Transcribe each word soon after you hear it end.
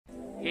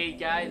Hey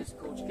guys, it's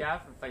Coach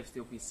Gav from 5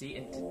 Steel PC,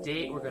 and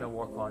today we're going to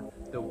work on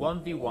the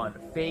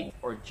 1v1 fake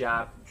or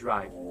jab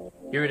drive.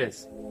 Here it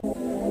is.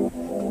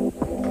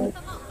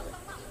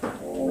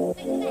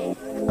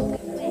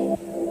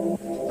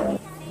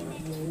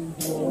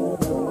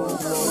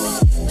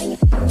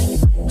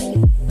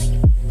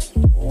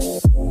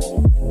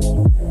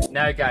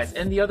 Now guys,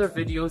 in the other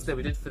videos that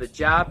we did for the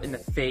jab and the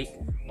fake,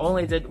 all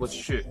I did was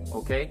shoot,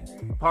 okay?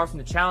 Apart from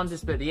the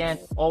challenges, but at the end,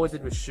 all I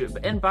did was shoot.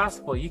 But in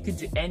basketball, you can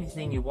do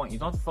anything you want. You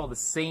don't have to follow the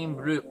same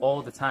route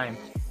all the time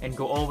and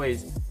go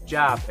always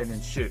jab and then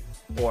shoot.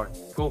 Or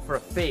go for a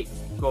fake,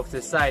 go off to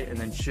the side and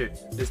then shoot.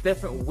 There's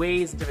different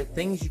ways, different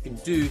things you can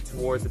do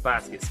towards the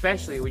basket,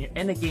 especially when you're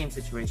in a game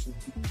situation.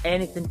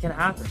 Anything can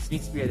happen. So you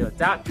need to be able to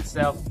adapt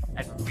yourself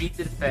and read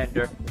the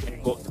defender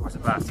and go towards the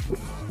basket.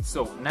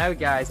 So now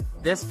guys,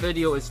 this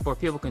video is for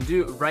people who can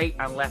do right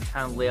and left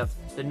hand layups,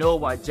 to know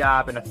what a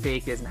jab and a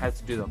fake is and how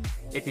to do them.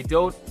 If you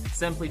don't,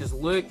 simply just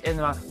look in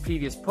my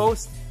previous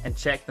posts and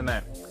check them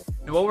out.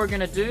 Now what we're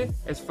going to do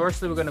is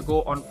firstly we're going to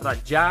go on for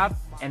that jab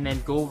and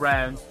then go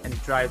round and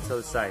drive to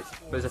the side.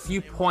 There's a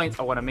few points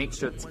I want to make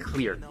sure it's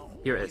clear.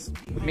 Here it is.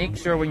 Make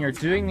sure when you're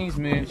doing these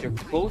moves, you're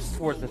close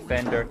towards the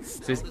defender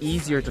so it's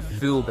easier to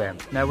fool them.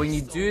 Now when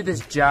you do this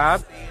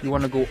jab, you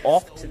want to go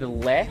off to the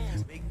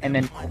left and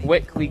then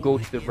quickly go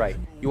to the right.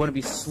 You want to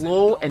be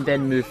slow and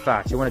then move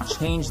fast. You want to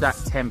change that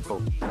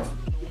tempo.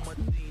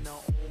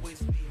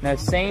 Now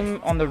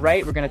same on the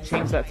right, we're going to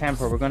change that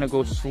tempo. We're going to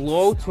go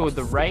slow to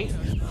the right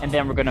and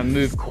then we're going to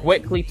move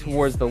quickly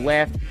towards the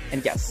left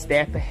and get a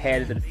step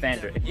ahead of the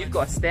defender. If you've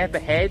got a step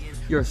ahead,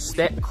 you're a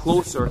step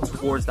closer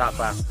towards that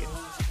basket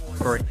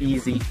for an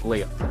easy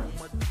layup.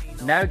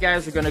 Now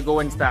guys, we're going to go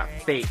into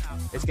that fake.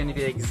 It's going to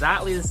be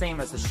exactly the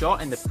same as the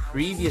shot in the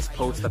previous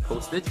post I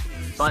posted,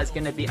 but it's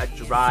going to be a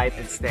drive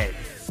instead.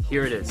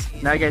 Here it is.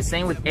 Now guys,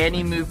 same with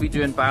any move we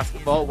do in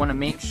basketball, we want to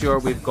make sure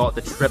we've got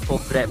the triple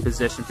threat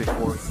position before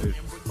we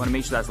move. We want to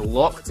make sure that's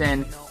locked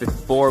in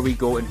before we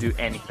go and do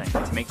anything,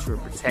 to make sure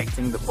we're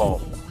protecting the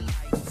ball.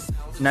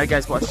 Now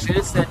guys, what I should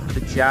have said for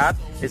the jab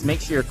is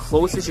make sure you're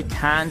close as you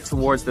can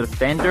towards the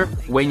defender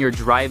when you're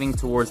driving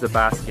towards the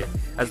basket.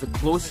 As the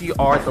closer you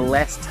are, the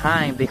less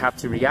time they have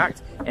to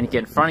react and get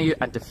in front of you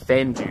and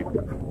defend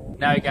you.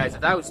 Now guys,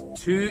 if that was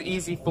too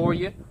easy for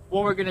you,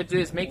 what we're going to do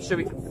is make sure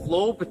we can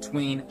flow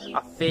between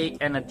a fake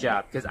and a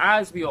jab. Because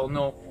as we all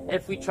know,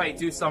 if we try to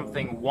do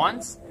something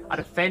once, a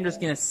defender's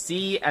going to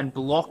see and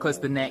block us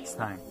the next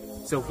time.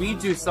 So if we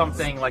do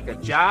something like a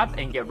jab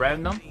and get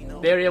around them,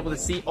 they're able to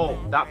see, oh,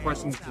 that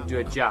person can do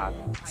a jab.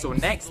 So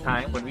next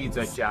time when we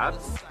do a jab,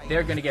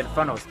 they're going to get in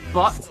front of us.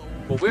 But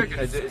what we're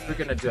going to do is we're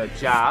going to do a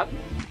jab,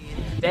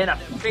 then a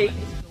fake,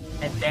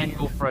 and then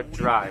go for a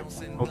drive,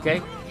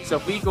 okay? So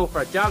if we go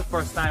for a jab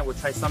first time, we'll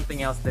try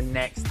something else the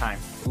next time.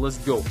 Let's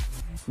go.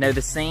 Now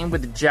the same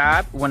with the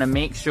jab, we want to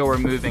make sure we're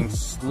moving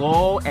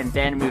slow and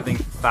then moving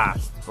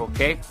fast,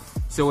 okay?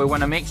 So we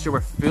want to make sure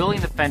we're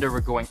fooling the defender, we're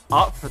going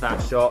up for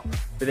that shot,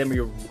 but then we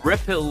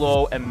rip it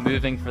low and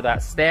moving for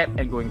that step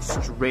and going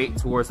straight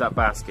towards that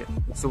basket.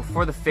 So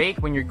for the fake,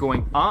 when you're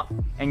going up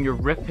and you're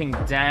ripping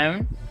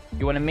down,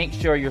 you want to make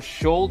sure your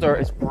shoulder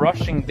is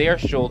brushing their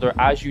shoulder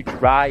as you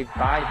drive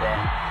by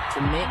them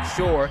to make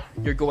sure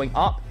you're going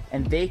up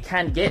and they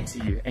can't get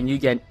to you and you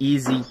get an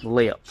easy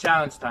layup.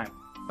 Challenge time.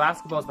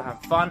 Basketball is about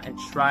having fun and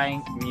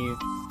trying new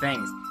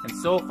things. And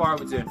so far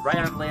we're doing right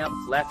hand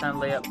layup, left hand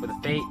layup with a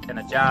fake and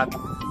a jab.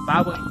 But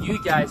I want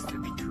you guys to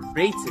be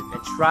creative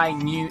and try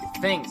new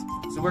things.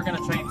 So we're going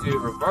to try and do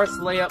reverse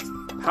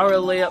layups, power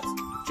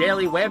layups,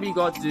 jelly, whatever you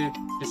got to do.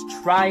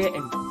 Just try it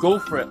and go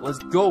for it. Let's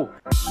go.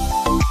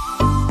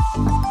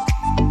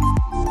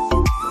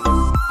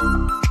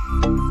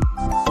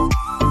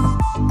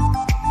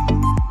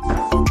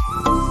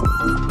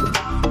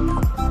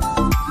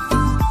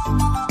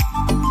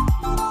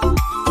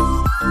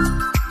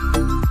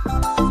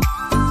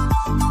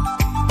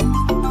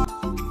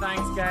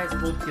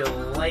 Hope you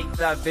like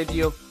that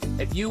video.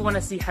 If you want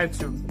to see how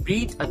to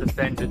read a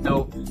defender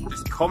though,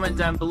 just comment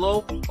down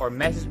below or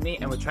message me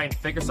and we'll try and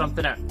figure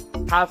something out.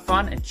 Have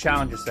fun and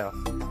challenge yourself.